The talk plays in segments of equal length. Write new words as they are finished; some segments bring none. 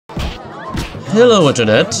Hello,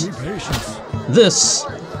 Internet. This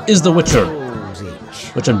is The Witcher,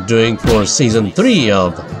 which I'm doing for Season 3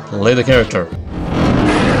 of Play the Character.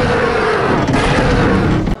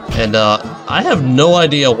 And, I have no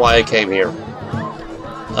idea why I came here.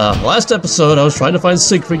 Last episode, I was trying to find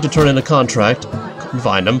Siegfried to turn in a contract. Couldn't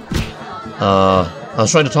find him. I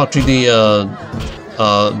was trying to talk to the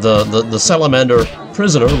salamander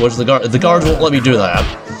prisoner, which the guards won't let me do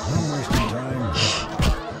that.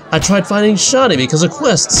 I tried finding Shani because a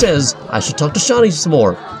quest says I should talk to Shani some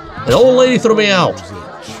more. An old lady threw me out.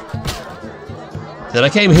 Then I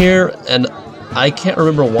came here, and I can't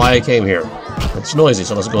remember why I came here. It's noisy,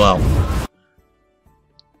 so let's go out.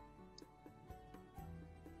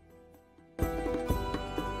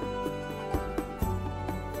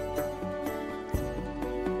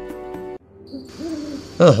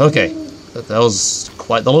 Oh, okay. That was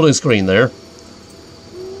quite the loading screen there.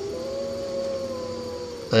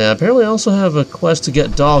 Apparently I also have a quest to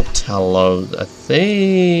get dog tallow, I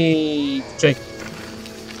think... Jake.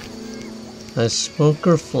 I spoke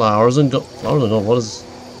her flowers and gold. Flowers and gold, what is...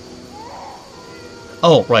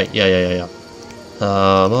 Oh, right, yeah. Yeah,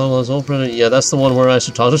 that's the one where I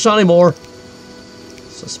should talk to Shani more.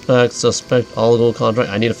 Suspect, all gold contract.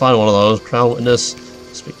 I need to find one of those. Crown witness.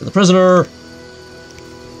 Speak to the prisoner.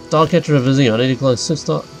 Dog catcher of Vizio. I need to collect 6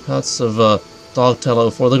 pots of dog tallow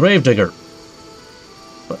for the gravedigger.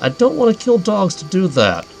 But I don't want to kill dogs to do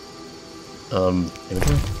that. Now,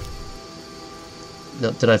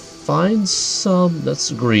 did I find some?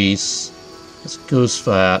 That's grease. That's goose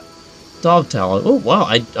fat. Dog tallow. Oh, wow,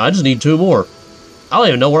 I just need 2 more. I don't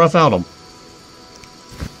even know where I found them.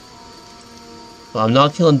 But I'm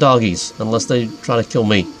not killing doggies unless they try to kill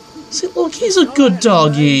me. See, look, he's a good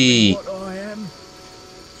doggy.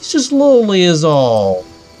 He's just lonely is all.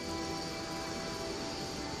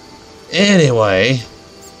 Anyway,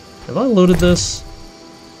 have I looted this?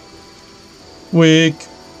 Weak.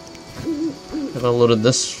 Have I looted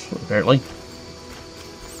this? Apparently.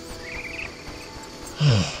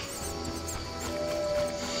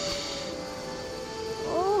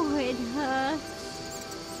 Oh, it hurts.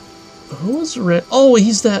 Who was red? Oh,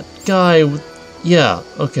 he's that guy with... Yeah,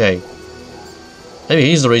 okay. Maybe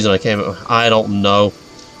he's the reason I came. I don't know.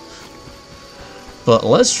 But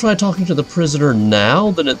let's try talking to the prisoner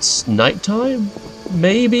now that it's nighttime?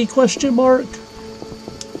 Maybe? Question mark?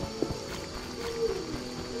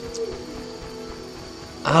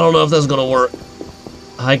 I don't know if that's gonna work.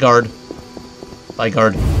 Hi, guard. Bye,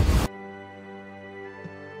 guard.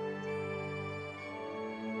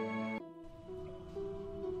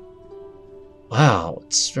 Wow,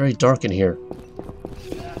 it's very dark in here.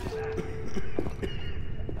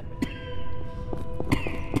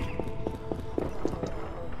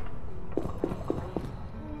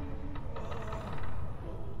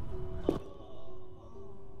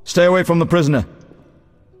 Stay away from the prisoner.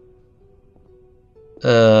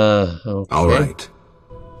 Okay. All right.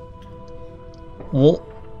 Well,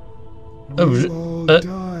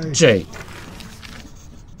 Jake.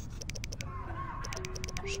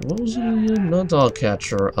 So what was it again? Not dog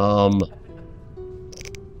catcher. Oh,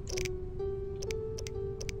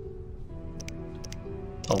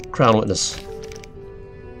 crown witness.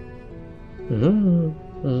 Blah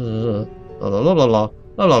blah blah blah blah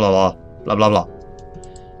blah blah blah blah blah.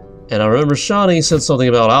 And I remember Shani said something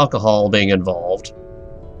about alcohol being involved.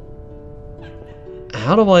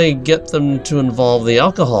 How do I get them to involve the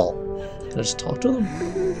alcohol? Can I just talk to them?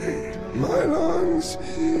 My lungs.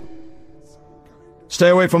 Stay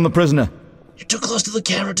away from the prisoner. You're too close to the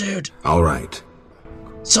camera, dude. All right.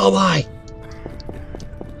 So am I.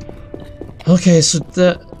 Okay, so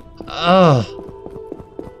that...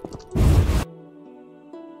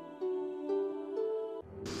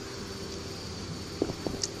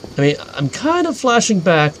 I mean, I'm kind of flashing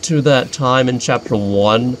back to that time in Chapter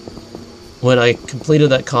 1 when I completed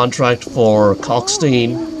that contract for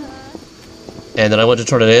Kalkstein, and then I went to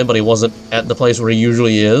turn it in, but he wasn't at the place where he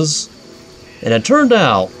usually is. And it turned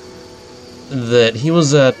out that he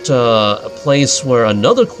was at a place where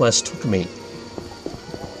another quest took me.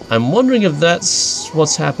 I'm wondering if that's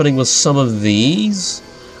what's happening with some of these.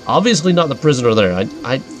 Obviously not the prisoner there.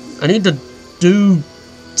 I need to do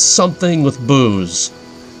something with booze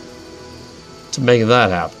to make that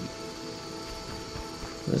happen.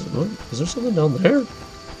 Is there something down there?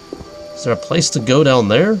 Is there a place to go down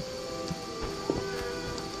there?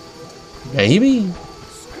 Maybe?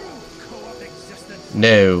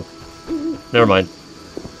 No. Never mind.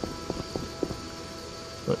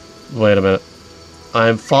 Wait a minute.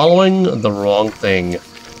 I'm following the wrong thing.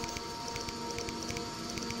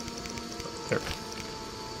 There.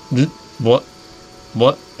 What?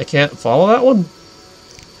 I can't follow that one?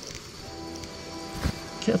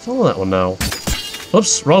 Can't follow that one now.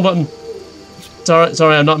 Whoops, wrong button.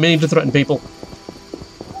 Sorry, I'm not meaning to threaten people.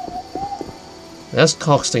 That's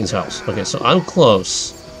Coxting's house. Okay, so I'm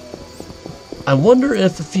close. I wonder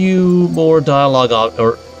if a few more dialogue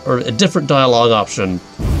or a different dialogue option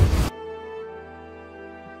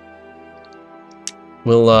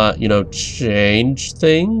will, you know, change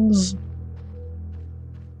things.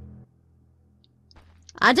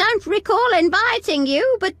 I don't recall inviting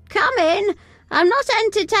you, but come in. I'm not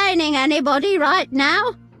entertaining anybody right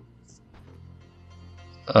now.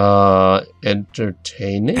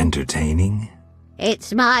 Entertaining? Entertaining?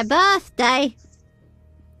 It's my birthday.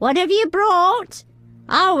 What have you brought?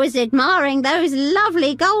 I was admiring those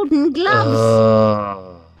lovely golden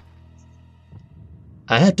gloves.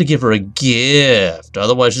 I have to give her a gift,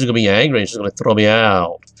 otherwise she's gonna be angry and she's gonna throw me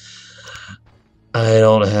out. I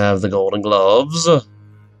don't have the golden gloves.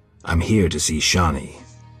 I'm here to see Shani.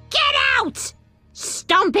 Get out!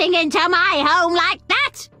 Stomping into my home like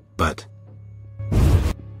that? But...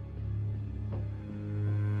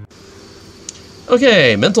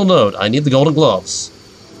 Okay, mental note. I need the golden gloves.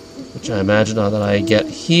 Which I imagine that I get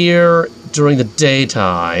here during the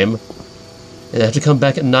daytime. And I have to come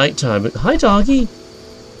back at nighttime. Hi, doggy!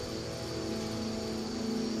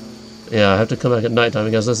 Yeah, I have to come back at nighttime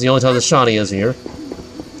because that's the only time that Shani is here.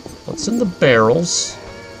 What's in the barrels?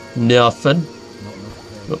 Nothing.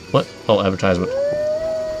 What? Oh, advertisement.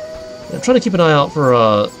 I'm trying to keep an eye out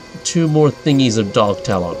for 2 more thingies of dog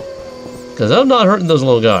tallow. Because I'm not hurting those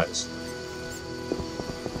little guys.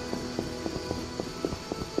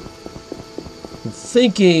 I'm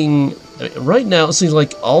thinking... right now, it seems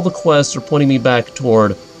like all the quests are pointing me back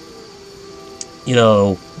toward... you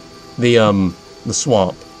know... the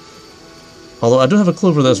swamp. Although I do have a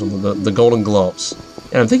clue for this one, the golden gloves.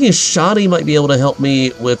 And I'm thinking Shani might be able to help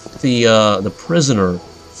me with the prisoner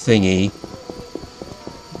thingy.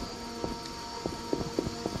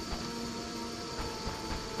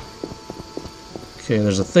 Okay,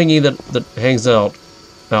 there's a thingy that hangs out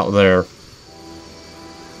there.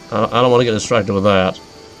 I don't want to get distracted with that.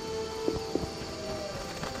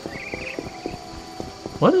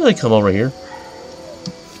 Why did I come over here?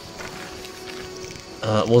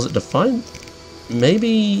 Was it defined?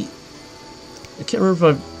 Maybe... I can't remember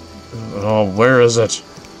if I... oh, where is it?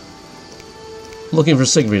 Looking for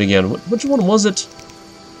Siegfried again. Which one was it?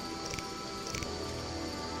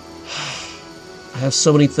 I have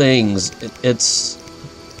so many things. It's...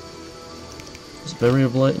 is it memory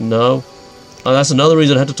of light? No. Oh, that's another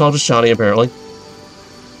reason I had to talk to Shani, apparently.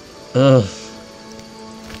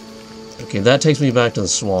 Okay, that takes me back to the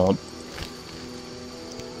swamp.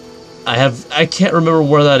 I can't remember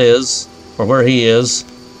where that is, or where he is.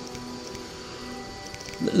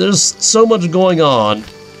 There's so much going on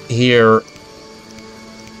here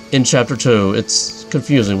in Chapter 2. It's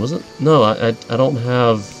confusing, was it? No, I don't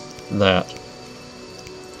have that.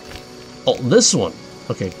 Oh, this one.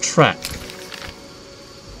 Okay, track.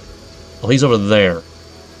 Oh, he's over there.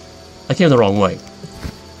 I came the wrong way.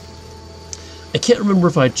 I can't remember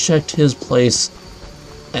if I checked his place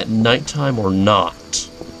at nighttime or not.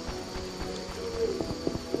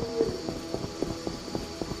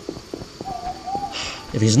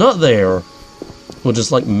 If he's not there, we'll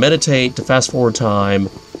just like meditate to fast forward time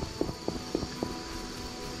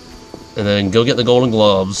and then go get the golden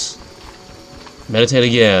gloves, meditate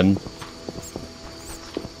again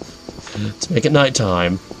to make it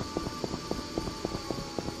nighttime.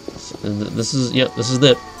 This is, yeah, this is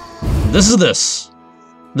it. This is this.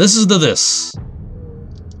 This is this.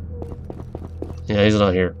 Yeah, he's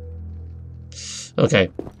not here. Okay.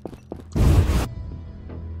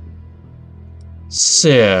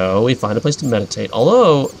 So, we find a place to meditate.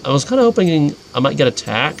 Although, I was kind of hoping I might get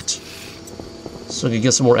attacked. So I could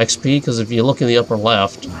get some more XP, because if you look in the upper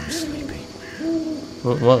left... I'm sleepy.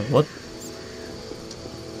 What?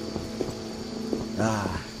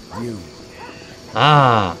 Ah, you.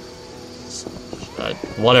 Ah!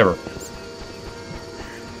 Whatever.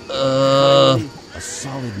 A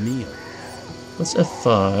solid meal. What's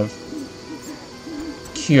F5?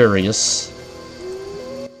 Curious.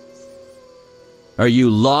 Are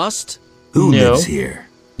you lost? Who No. lives here?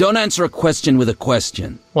 Don't answer a question with a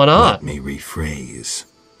question. Why not? Let me rephrase.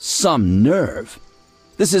 Some nerve.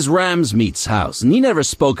 This is Ramsmeat's house, and he never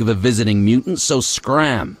spoke of a visiting mutant, so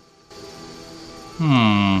scram.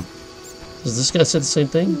 Does this guy say the same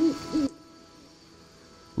thing?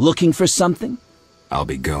 Looking for something? I'll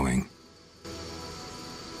be going.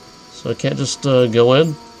 So I can't just go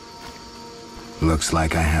in? Looks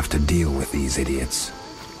like I have to deal with these idiots.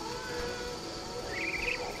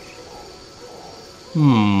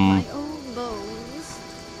 My old bones.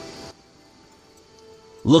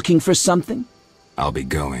 Looking for something? I'll be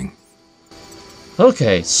going.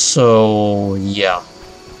 Okay, so yeah.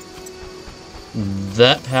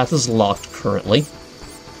 That path is locked currently.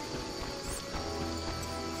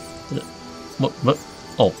 What?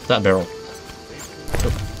 Oh, that barrel.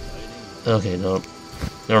 Okay, no.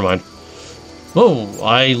 Never mind. Whoa,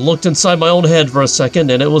 I looked inside my own head for a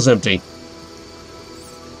second and it was empty.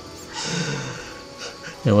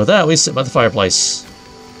 And with that, we sit by the fireplace.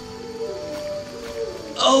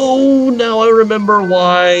 Oh, now I remember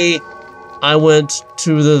why I went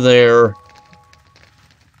to there.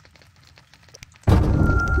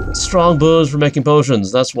 Strong booze for making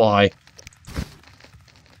potions, that's why.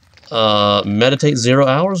 Meditate 0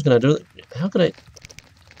 hours? Can I do it? How can I...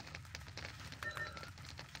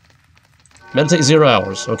 Meditate 0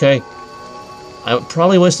 hours, okay? I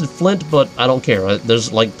probably wasted flint, but I don't care.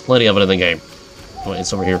 There's, like, plenty of it in the game. Wait,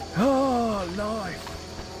 it's over here. Oh, life.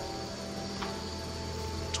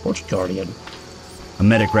 Torch Guardian. A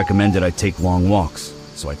medic recommended I take long walks,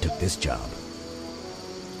 so I took this job.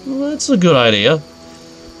 Well, that's a good idea.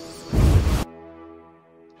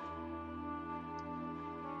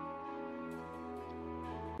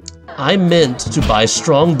 I meant to buy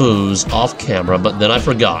strong booze off camera, but then I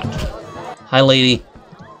forgot. Hi, lady.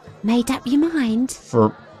 Made up your mind? For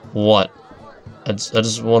what? I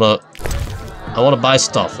just wanna... I wanna buy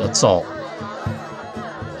stuff, that's all.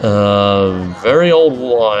 Very old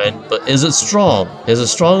wine, but is it strong? Is it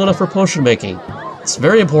strong enough for potion making? It's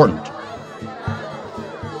very important.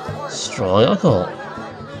 Strong alcohol.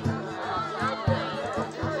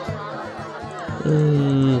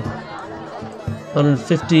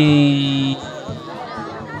 150...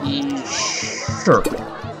 Sure.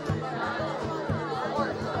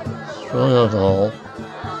 Strong alcohol.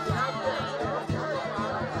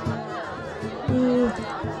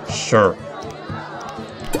 Sure.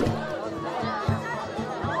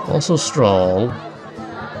 Also strong.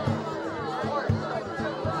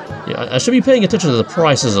 Yeah, I should be paying attention to the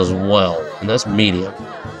prices as well, and that's medium.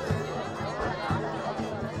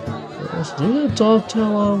 Do you have dog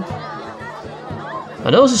tallow? I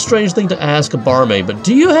know it's a strange thing to ask a barmaid, but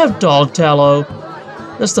do you have dog tallow?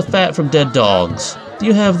 That's the fat from dead dogs. Do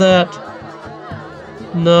you have that?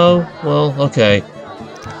 No? Well, okay.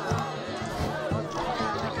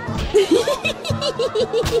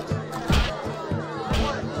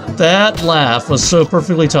 That laugh was so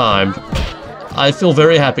perfectly timed. I feel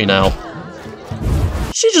very happy now.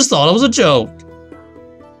 She just thought it was a joke.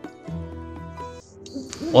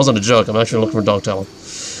 Wasn't a joke, I'm actually looking for dog tallow.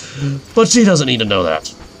 But she doesn't need to know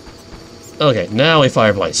that. Okay, now a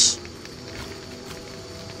fireplace.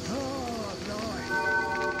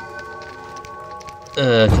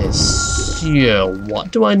 Okay, so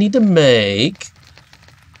what do I need to make?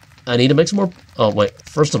 I need to make some more... Oh, wait.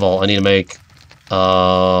 First of all, I need to make...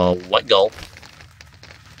 white gull.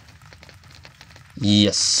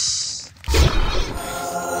 Yes.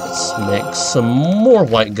 Let's make some more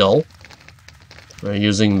white gull. We're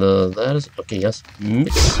using that is... Okay, yes.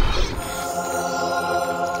 Mix.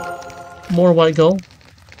 More white gull.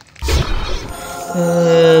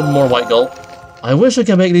 And more white gull. I wish I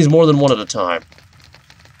could make these more than one at a time.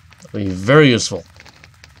 That would be very useful.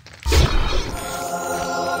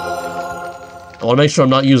 I want to make sure I'm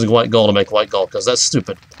not using white gold to make white gold, because that's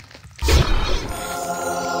stupid.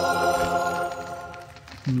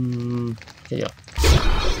 Okay, yeah.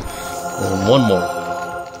 And one more.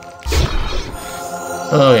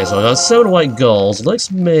 Okay, so I got 7 white golds.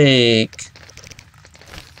 Let's make...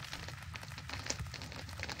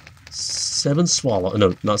 7 swallows.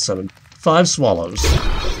 No, not 7. 5 swallows.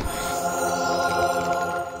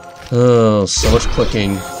 Oh, so much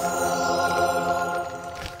clicking.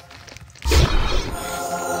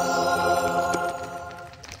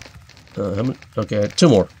 How many? Okay, 2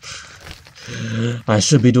 more. I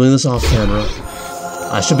should be doing this off camera.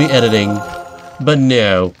 I should be editing. But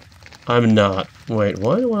no, I'm not. Wait,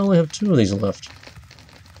 why do I only have 2 of these left?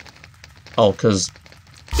 Oh, because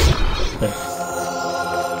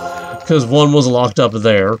one was locked up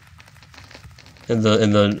there.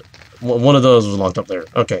 One of those was locked up there.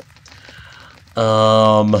 Okay.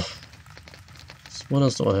 What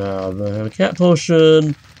else do I have? I have a cat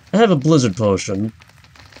potion. I have a blizzard potion.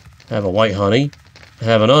 I have a white honey. I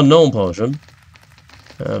have an unknown potion.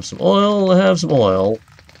 I have some oil. I have some oil.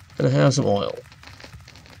 And I have some oil.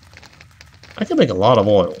 I can make a lot of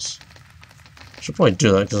oils. I should probably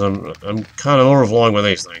do that because I'm kind of overflowing with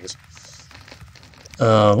these things.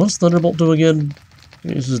 What's Thunderbolt do again?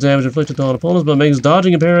 It uses damage inflicted on opponents, but makes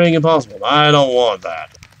dodging and parrying impossible. I don't want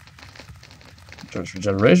that. Turns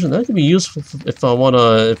regeneration. That could be useful if I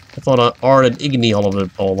wanna art and igni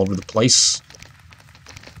all over the place.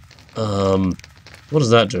 What does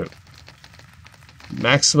that do?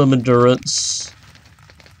 Maximum endurance.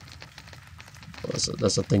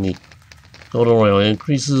 That's a thingy. Golden oil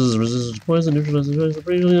increases resistance to poison, neutralizes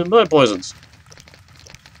the by poisons.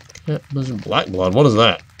 Cat black blood. What is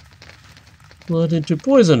that? Blood into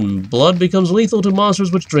poison. Blood becomes lethal to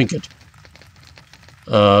monsters which drink it.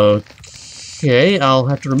 Okay, I'll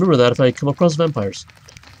have to remember that if I come across vampires.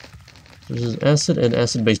 There's acid and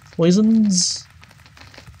acid-based poisons.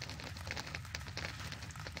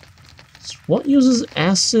 What uses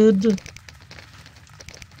acid?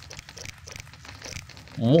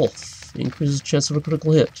 Wolf. Increases chance of a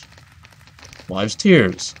critical hit. Wives'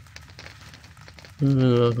 tears.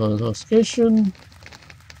 Intoxication.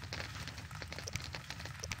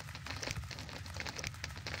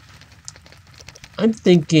 I'm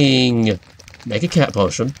thinking make a cat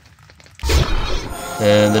potion.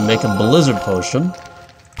 And then make a blizzard potion.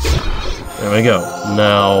 There we go.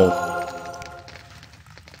 Now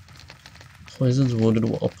poisons wounded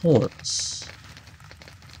opponents.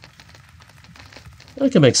 I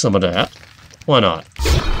can make some of that. Why not?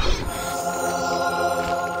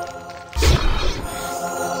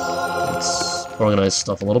 Let's organize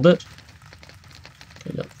stuff a little bit.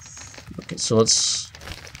 Okay, yeah. Okay, so let's...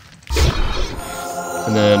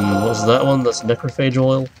 And then, what was that one? That's necrophage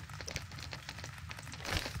oil.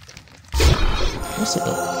 Let's see.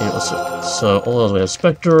 Okay, let's see. So, all those we have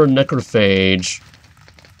Spectre, necrophage.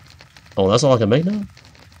 Oh, that's all I can make now?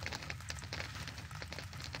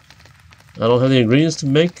 I don't have the ingredients to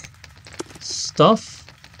make stuff.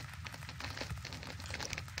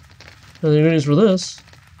 I have the ingredients for this.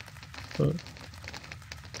 But...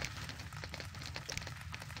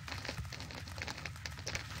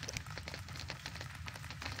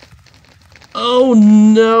 Oh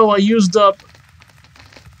no, I used up...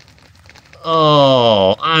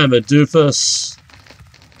 Oh, I'm a doofus.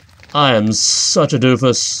 I am such a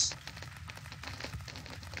doofus.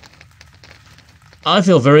 I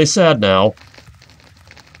feel very sad now.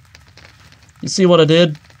 You see what I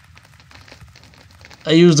did?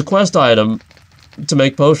 I used a quest item to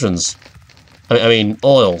make potions. I mean,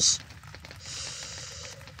 oils.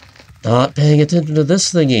 Not paying attention to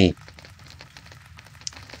this thingy.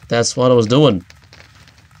 That's what I was doing.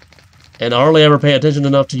 And I hardly ever pay attention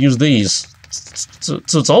enough to use these. So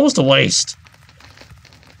it's almost a waste.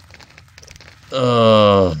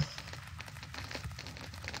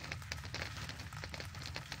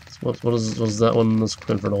 What is that one? That's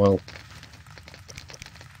Cranford oil.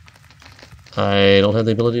 I don't have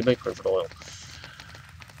the ability to make Cranford oil.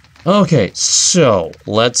 Okay, so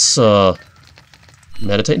let's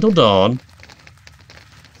meditate until dawn.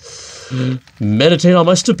 Meditate on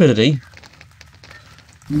my stupidity.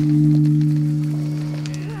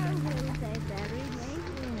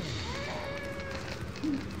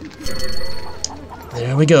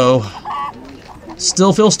 There we go.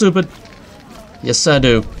 Still feel stupid. Yes, I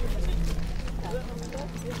do.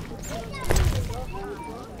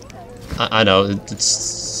 I know,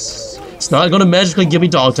 it's not going to magically give me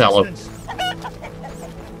dog tallow.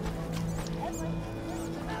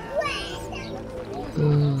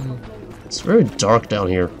 It's very dark down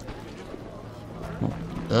here.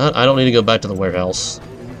 I don't need to go back to the warehouse.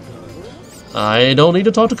 I don't need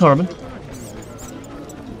to talk to Carmen.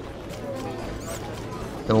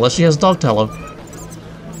 Unless she has dog tallow.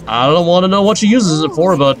 I don't want to know what she uses it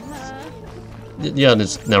for, but... Yeah,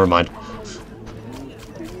 never mind.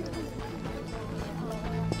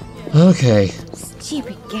 Okay.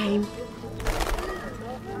 Stupid game.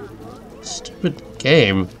 Stupid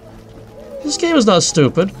game? This game is not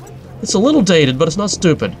stupid. It's a little dated, but it's not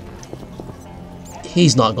stupid.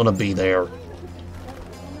 He's not gonna be there.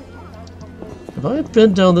 Have I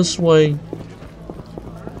been down this way?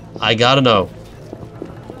 I gotta know.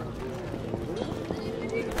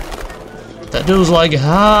 That dude was like,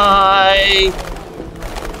 hi!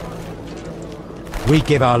 We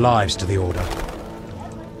give our lives to the Order.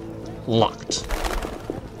 Locked.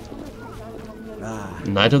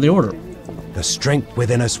 Knight of the Order. The strength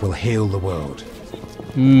within us will heal the world.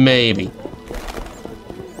 Maybe.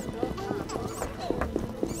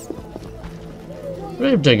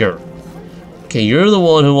 Gravedigger. Okay, you're the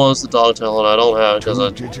one who wants the dog tail, and I don't have it because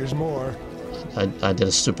I did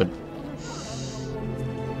a stupid.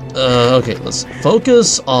 Okay, let's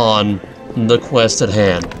focus on the quest at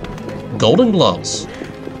hand. Golden gloves.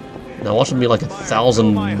 Now watch me like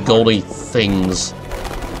 1,000 goldy things,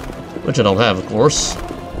 which I don't have, of course.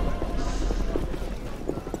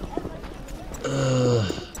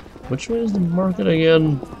 Which way is the market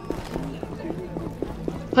again?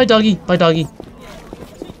 Hi, doggy. Bye, doggy.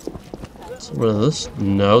 So what is this?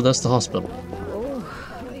 No, that's the hospital.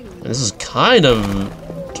 And this is kind of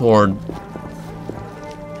toward...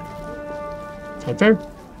 Time fair?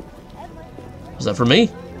 Is that for me?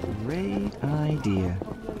 Great idea.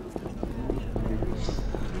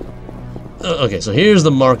 Okay, so here's the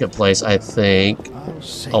marketplace, I think.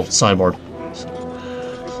 Oh, signboard.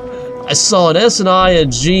 I saw an S and I, a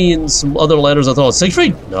G, and some other letters. I thought,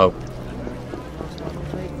 Siegfried? No.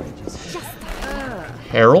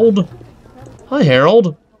 Harold? Hi,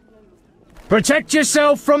 Harold. Protect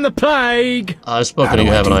yourself from the plague! I've spoken to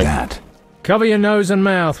you, haven't I? That? Cover your nose and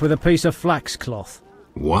mouth with a piece of flax cloth.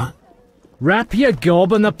 What? Wrap your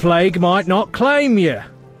gob and the plague might not claim you.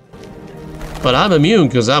 But I'm immune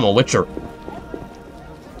because I'm a witcher.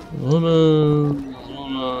 Woman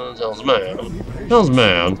tells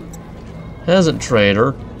man. Peasant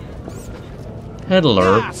trader.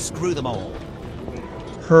 Peddler. Screw them all.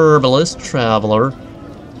 Herbalist. Traveler.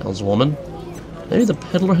 Tells woman. Maybe the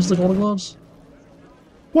peddler has the golden gloves?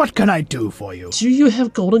 What can I do for you? Do you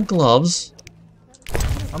have golden gloves?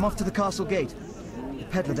 I'm off to the castle gate. The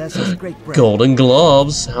peddler there sells great bread. Golden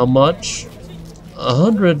gloves. How much?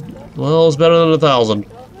 100. Well, it's better than 1,000.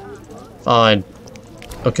 Fine.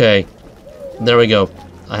 Okay. There we go.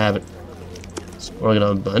 I have it. So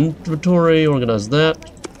organize my inventory. Organize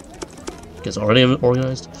that. Guess already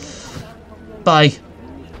organized. Bye.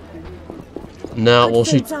 Now, well,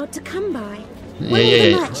 she... hard to come by. Yeah, When will yeah, the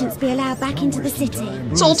yeah. merchants be allowed back into the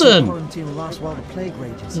city? Sultan! Quarantine will last while the plague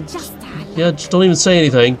rages. Just our luck. Yeah, just don't even say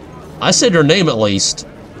anything. I said your name at least.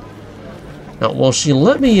 Now, will she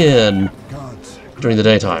let me in during the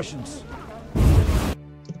daytime?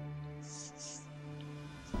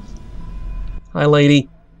 Hi, lady.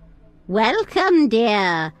 Welcome,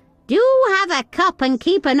 dear. Do have a cup and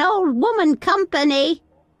keep an old woman company.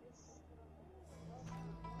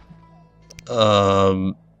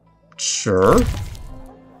 Sure.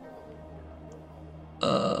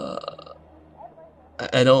 I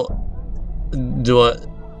don't... Do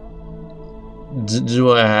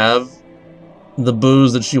I have the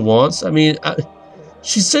booze that she wants? I mean,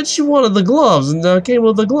 she said she wanted the gloves, and I came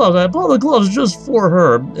with the gloves. I bought the gloves just for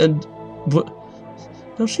her, and...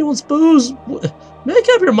 Now she wants booze? Make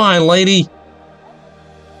up your mind, lady!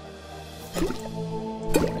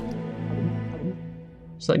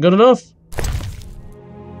 Is that good enough?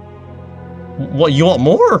 What, you want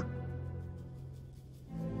more?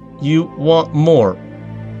 You want more.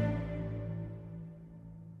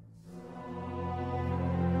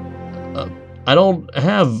 I don't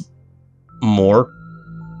have more.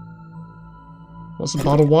 Want some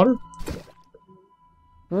bottled water?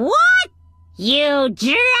 What? You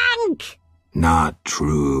drunk? Not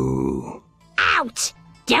true. Out!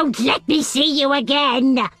 Don't let me see you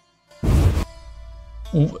again!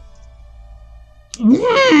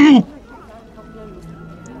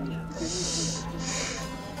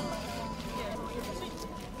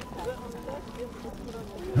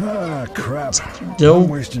 Ah, crap. No I'm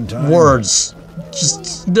wasting time. words.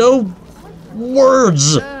 Just no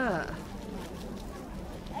words.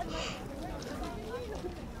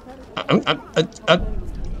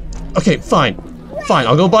 Okay, fine. Fine,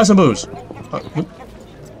 I'll go buy some booze.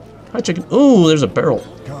 Hi, chicken. Ooh, there's a barrel.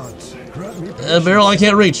 A barrel I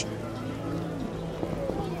can't reach.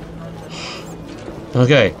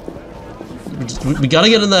 Okay. We gotta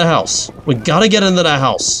get in that house. We gotta get into that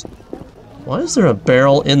house. Why is there a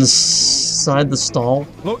barrel inside the stall?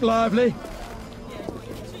 Look lively.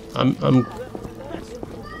 I'm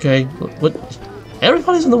okay. What?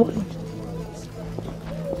 Everybody's in the way.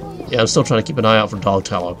 Yeah, I'm still trying to keep an eye out for dog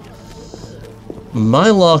tallow. My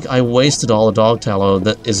luck, I wasted all the dog tallow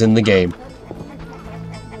that is in the game.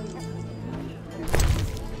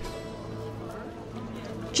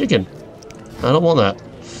 Chicken. I don't want that.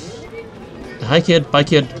 Hi, kid. Bye,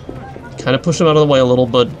 kid. Kind of pushed him out of the way a little,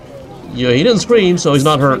 but yeah, he didn't scream, so he's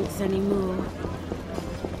not hurt.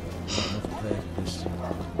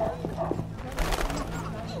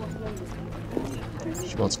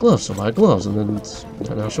 She wants gloves, so buy gloves, and then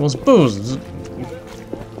now she wants booze.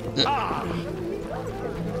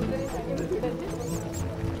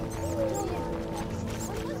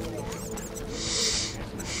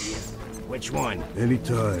 Which one?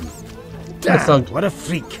 Anytime. Damn, what a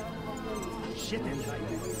freak.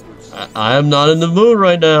 I am not in the mood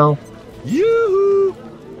right now. You.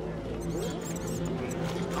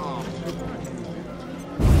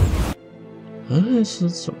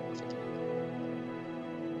 So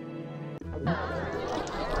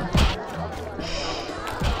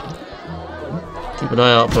keep an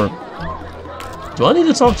eye out for... Do I need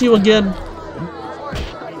to talk to you again?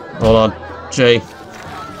 Hold on. Jay.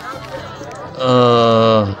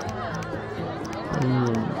 I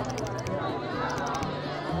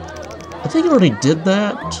think I already did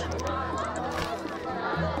that.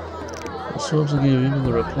 So to give even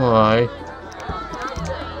the reply,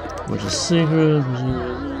 which is secret.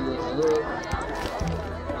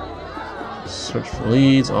 Search for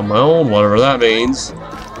leads on my own, whatever that means.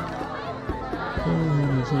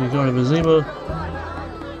 Regarding Vizima.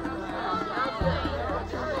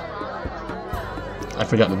 I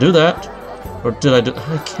forgot to do that. Or did I do?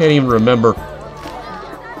 I can't even remember.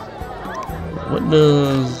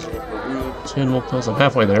 Witness. 10 more plus. I'm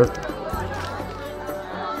halfway there.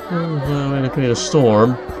 I'm going to create a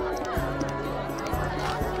storm.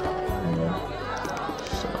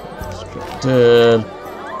 Dead.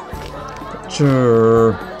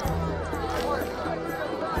 Sure.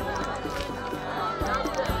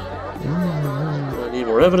 I need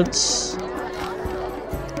more evidence.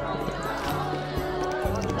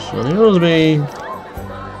 Shani owes me.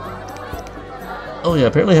 Oh yeah,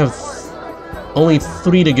 apparently I have only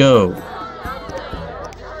 3 to go.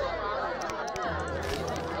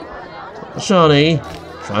 Shani,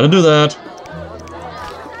 trying to do that.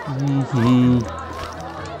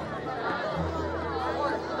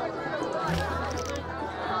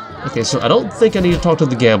 Okay, so I don't think I need to talk to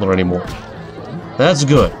the gambler anymore. That's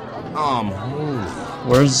good.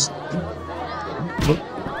 Where's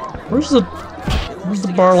the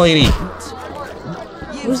bar lady?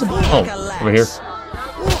 Where's the over here?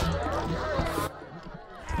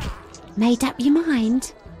 Made up your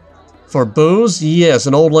mind? For booze? Yes,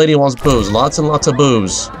 an old lady wants booze. Lots and lots of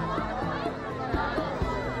booze.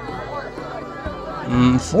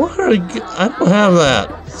 400. I don't have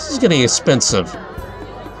that. This is getting expensive.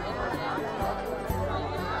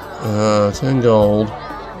 10 gold.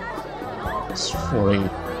 It's 40.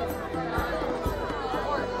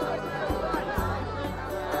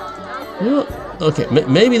 You know, okay,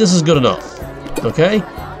 maybe this is good enough. Okay?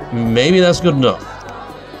 Maybe that's good enough.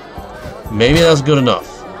 Maybe that's good enough.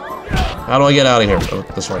 How do I get out of here? Oh,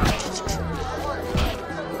 this way.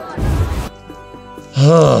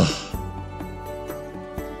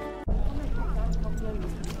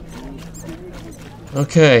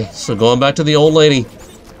 Okay, so going back to the old lady.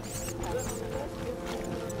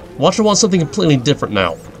 Watcher wants something completely different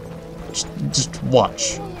now. Just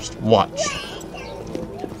watch. Just watch.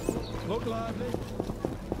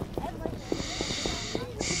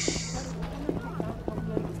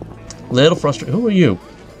 Little frustrated. Who are you?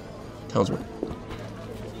 Townsman.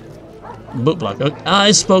 Bootblock.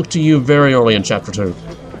 I spoke to you very early in chapter 2.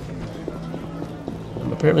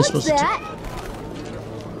 I'm apparently supposed to.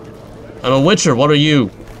 I'm a witcher. What are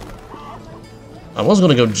you? I was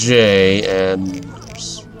gonna go J and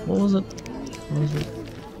what was it? What was it?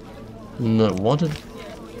 No, wanted.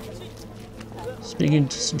 Speaking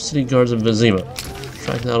to some city guards in Vizima.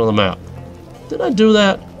 Track that on the map. Did I do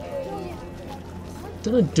that?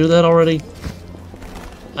 Did I do that already?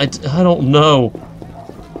 I don't know.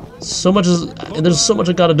 So much is there's so much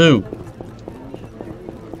I gotta do.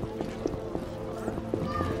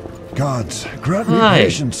 Gods, grant me Hi.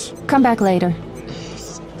 patience. Come back later.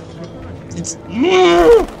 It's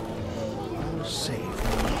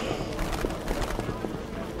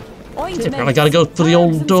I gotta go for the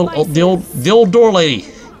old door lady.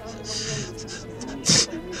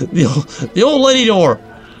 the old lady door.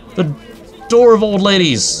 The door of old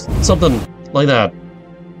ladies. Something like that.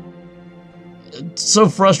 It's so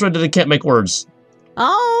frustrated I can't make words.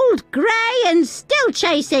 Old, grey, and still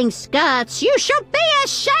chasing skirts. You should be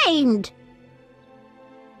ashamed.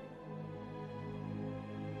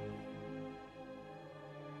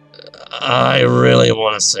 I really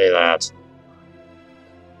want to say that.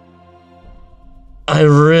 I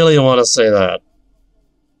really want to say that.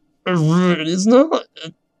 It's not.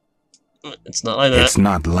 It's not like that. It's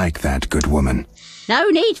not like that, good woman. No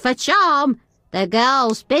need for charm. The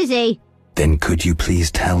girl's busy. Then could you please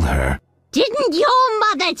tell her? Didn't your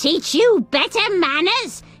mother teach you better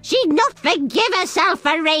manners? She'd not forgive herself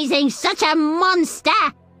for raising such a monster.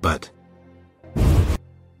 But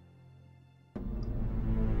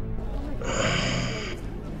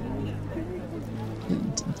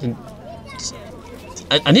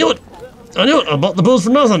I knew it! I knew it! I bought the booze for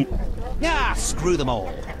nothing! Ah, screw them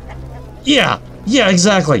all. Yeah! Yeah,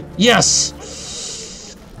 exactly! Yes!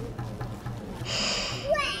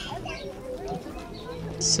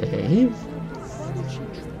 Save.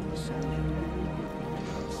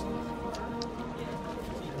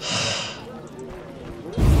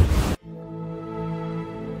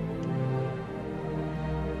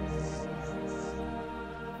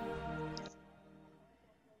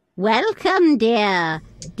 Welcome, dear.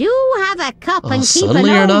 Do have a cup and keep an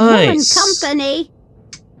suddenly you're old woman nice. company.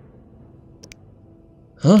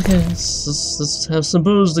 Okay, let's have some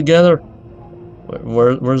booze together.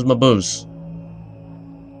 Where's my booze?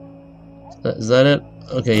 Is that it?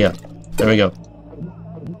 Okay, yeah. There we go.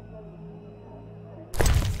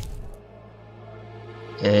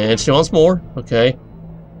 And she wants more. Okay.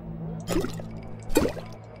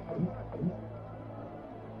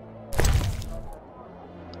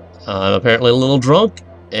 I'm apparently a little drunk,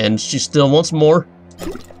 and she still wants more.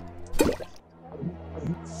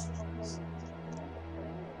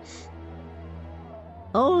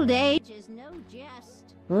 Old age is no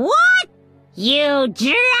jest. What? You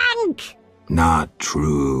drunk? Not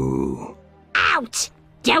true. Out!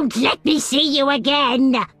 Don't let me see you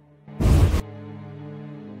again!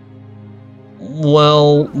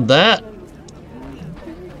 Well, that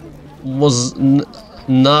was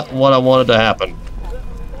not what I wanted to happen.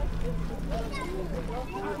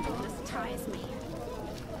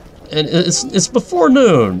 And it's before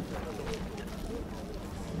noon.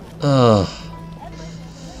 Well,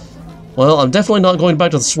 I'm definitely not going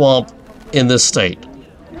back to the swamp in this state.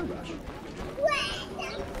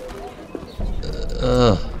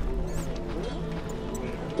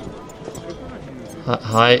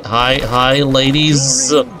 Hi,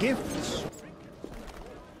 ladies.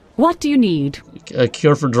 What do you need? A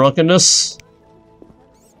cure for drunkenness?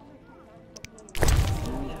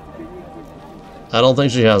 I don't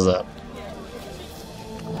think she has that.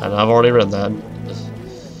 And I've already read that.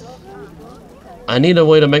 I need a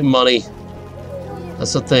way to make money.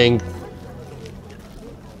 That's the thing.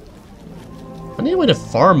 I need a way to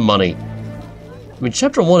farm money. I mean,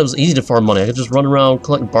 chapter 1, it was easy to farm money. I could just run around,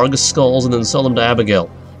 collect Bargus skulls, and then sell them to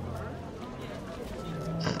Abigail.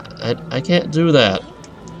 I can't do that.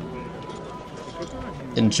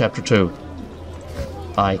 In chapter 2.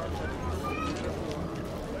 Bye.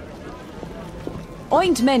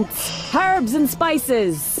 Ointments, herbs and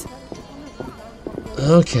spices.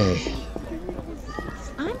 Okay.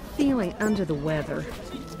 I'm feeling under the weather.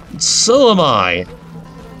 So am I.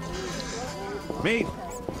 Meat,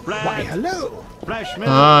 bread, Why, hello. fresh milk,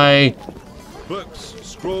 Hi. books,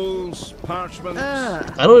 scrolls, parchments.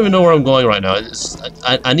 I don't even know where I'm going right now.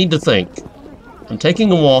 I need to think. I'm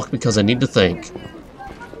taking a walk because I need to think.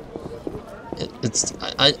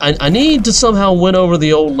 I need to somehow win over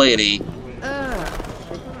the old lady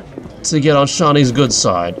to get on Shani's good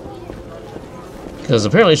side. Because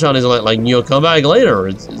apparently Shani's like, you know, come back later.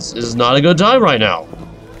 It's not a good time right now.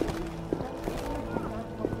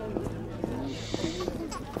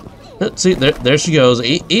 See, there she goes.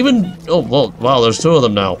 Even, oh, well, wow, there's two of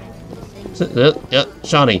them now. Yeah,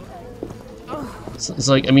 Shani. It's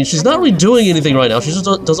like, I mean, she's not really doing anything right now. She just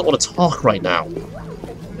doesn't want to talk right now.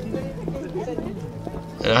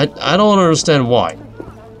 And I don't understand why.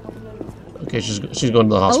 Okay, she's going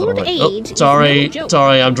to the hospital. Old Right. age Oh, is sorry, no joke.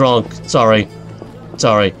 sorry, I'm drunk. Sorry.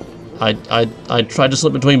 I tried to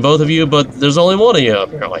slip between both of you, but there's only one of you,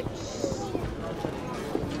 apparently.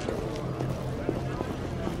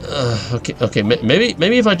 Okay,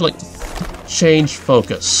 maybe if I'd like change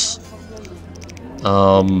focus.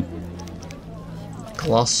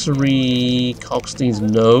 Glossary, Kalkstein's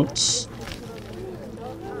notes.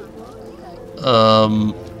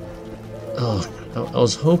 Oh, I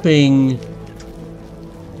was hoping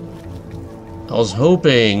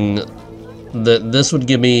that this would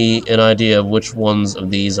give me an idea of which ones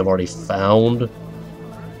of these I've already found.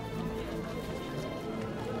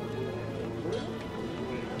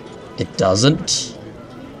 It doesn't.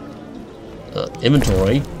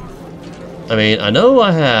 Inventory. I mean, I know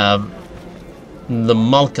I have the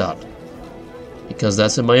Malkat, because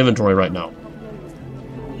that's in my inventory right now.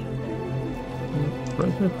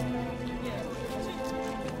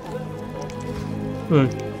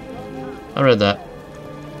 I read that.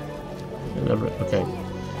 Okay.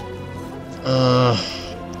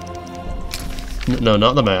 No,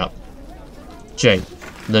 not the map. J.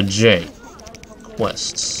 The J.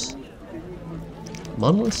 Quests.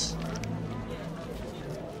 Monoliths?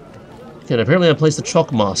 Okay, and apparently I placed the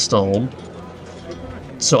Chokma stone.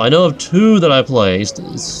 So I know of two that I placed.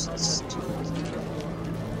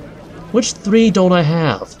 Which three don't I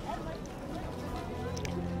have?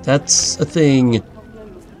 That's a thing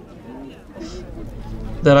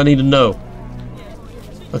that I need to know.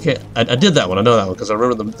 Okay, I did that one. I know that one because I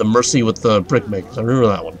remember the Mercy with the brick makers. I remember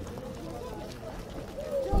that one.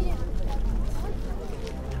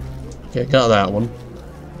 Okay, got that one.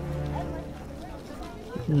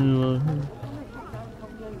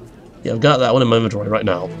 Yeah, I've got that one in my inventory right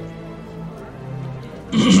now.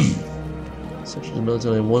 Such as the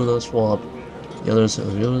military, one in the swamp. The other is I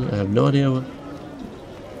have no idea what.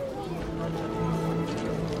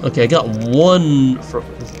 Okay, I got one for...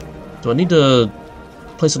 Do I need to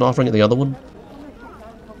place an offering at the other one?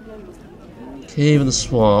 Cave in the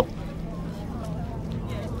swamp.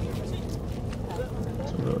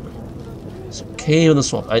 So cave in the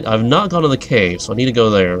swamp. I've not gone to the cave, so I need to go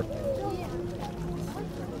there.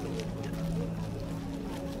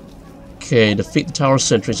 Okay, defeat the tower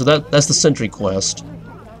sentry. So that's the sentry quest.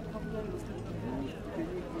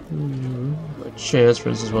 By chance, for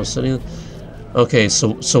instance, while sitting. Okay,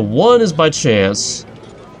 so one is by chance.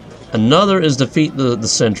 Another is defeat the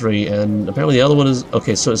sentry, and apparently the other one is...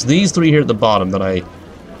 Okay, so it's these three here at the bottom that I...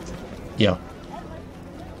 Yeah.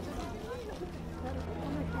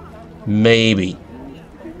 Maybe.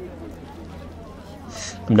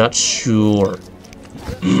 I'm not sure.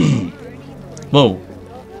 Whoa.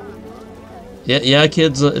 Yeah,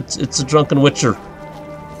 kids, it's a drunken witcher.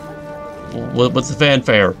 With the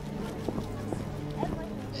fanfare.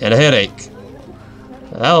 And a headache.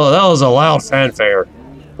 That was a loud fanfare.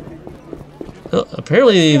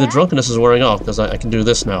 Apparently the drunkenness is wearing off because I can do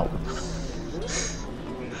this now.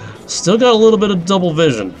 Still got a little bit of double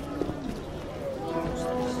vision.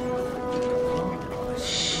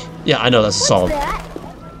 Yeah, I know, that's a solid.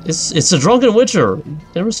 It's a drunken witcher.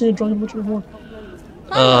 Ever seen a drunken witcher before?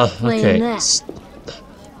 Okay.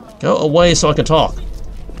 Go away so I can talk.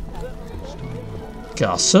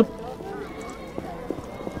 Gossip.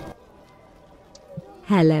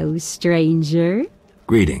 Hello, stranger.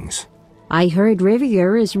 Greetings. I heard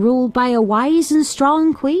Rivia is ruled by a wise and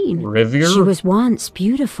strong queen. Rivia? She was once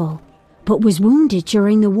beautiful, but was wounded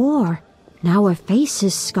during the war. Now her face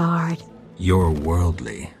is scarred. You're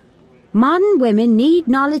worldly. Modern women need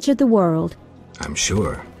knowledge of the world. I'm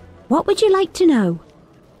sure. What would you like to know?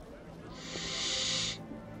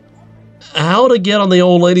 How to get on the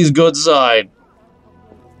old lady's good side.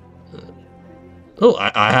 Oh,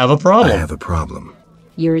 I have a problem. I have a problem.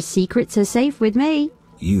 Your secrets are safe with me.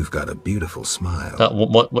 You've got a beautiful smile.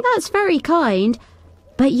 What? That's very kind,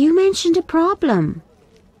 but you mentioned a problem.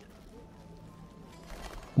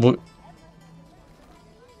 What?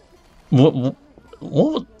 What?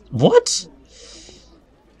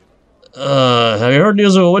 Have you heard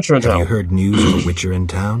news of a witcher in town? Have you heard news of a witcher in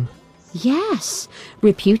town? Yes,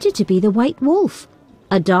 reputed to be the White Wolf,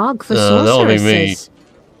 a dog for that'll be me. sorceresses.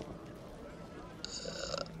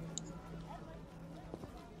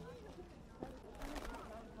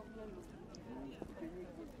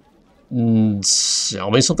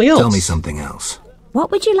 Tell me something else. Tell me something else.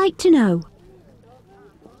 What would you like to know?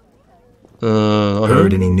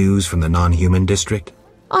 Heard any news from the non-human district?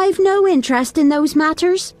 I've no interest in those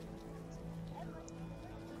matters.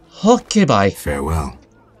 Okay, bye. Farewell.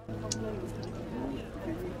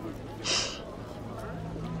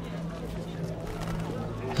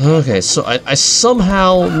 Okay, so I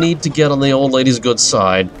somehow need to get on the old lady's good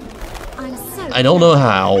side. I don't know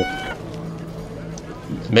how.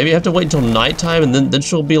 Maybe I have to wait until nighttime and then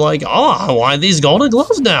she'll be like, "Ah, why are these golden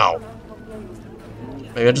gloves now?"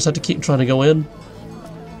 Maybe I just have to keep trying to go in.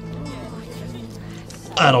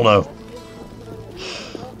 I don't know.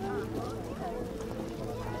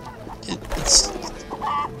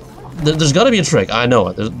 There's got to be a trick. I know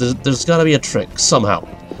it. There's got to be a trick somehow.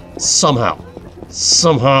 Somehow.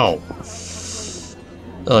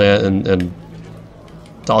 Oh yeah, and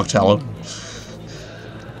dog tallow.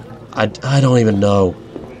 I don't even know.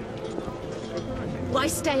 Why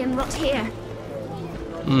stay and rot here?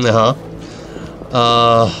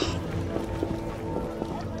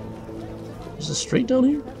 There's a street down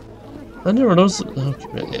here? I never noticed.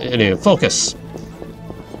 Okay. Anyway, focus.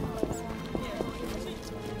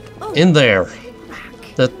 In there.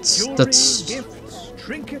 That's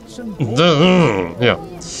Trinkets and yeah.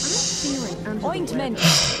 Ointment,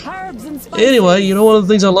 herbs and spices. Anyway, you know one of the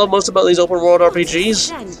things I love most about these open world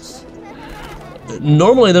RPGs?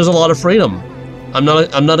 Normally there's a lot of freedom. I'm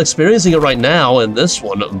not experiencing it right now in this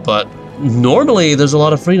one, but normally there's a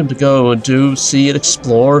lot of freedom to go and do, see, and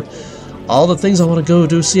explore all the things I want to go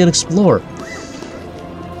do, see, and explore.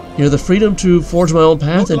 You know, the freedom to forge my own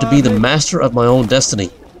path and to be the master of my own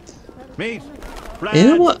destiny. Meat, bread, You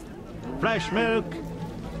know what? fresh milk.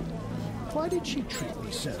 why did she treat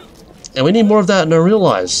me so? And we need more of that in our real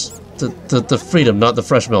lives. The freedom, not the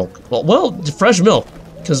fresh milk. Well, the fresh milk,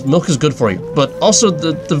 because milk is good for you. But also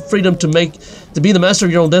the freedom to be the master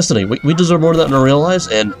of your own destiny. We deserve more of that in our real lives,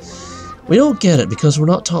 and we don't get it because we're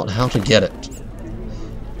not taught how to get it.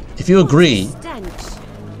 If you agree,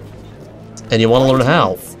 and you want to learn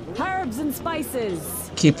how, Herbs and spices.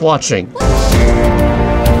 keep watching.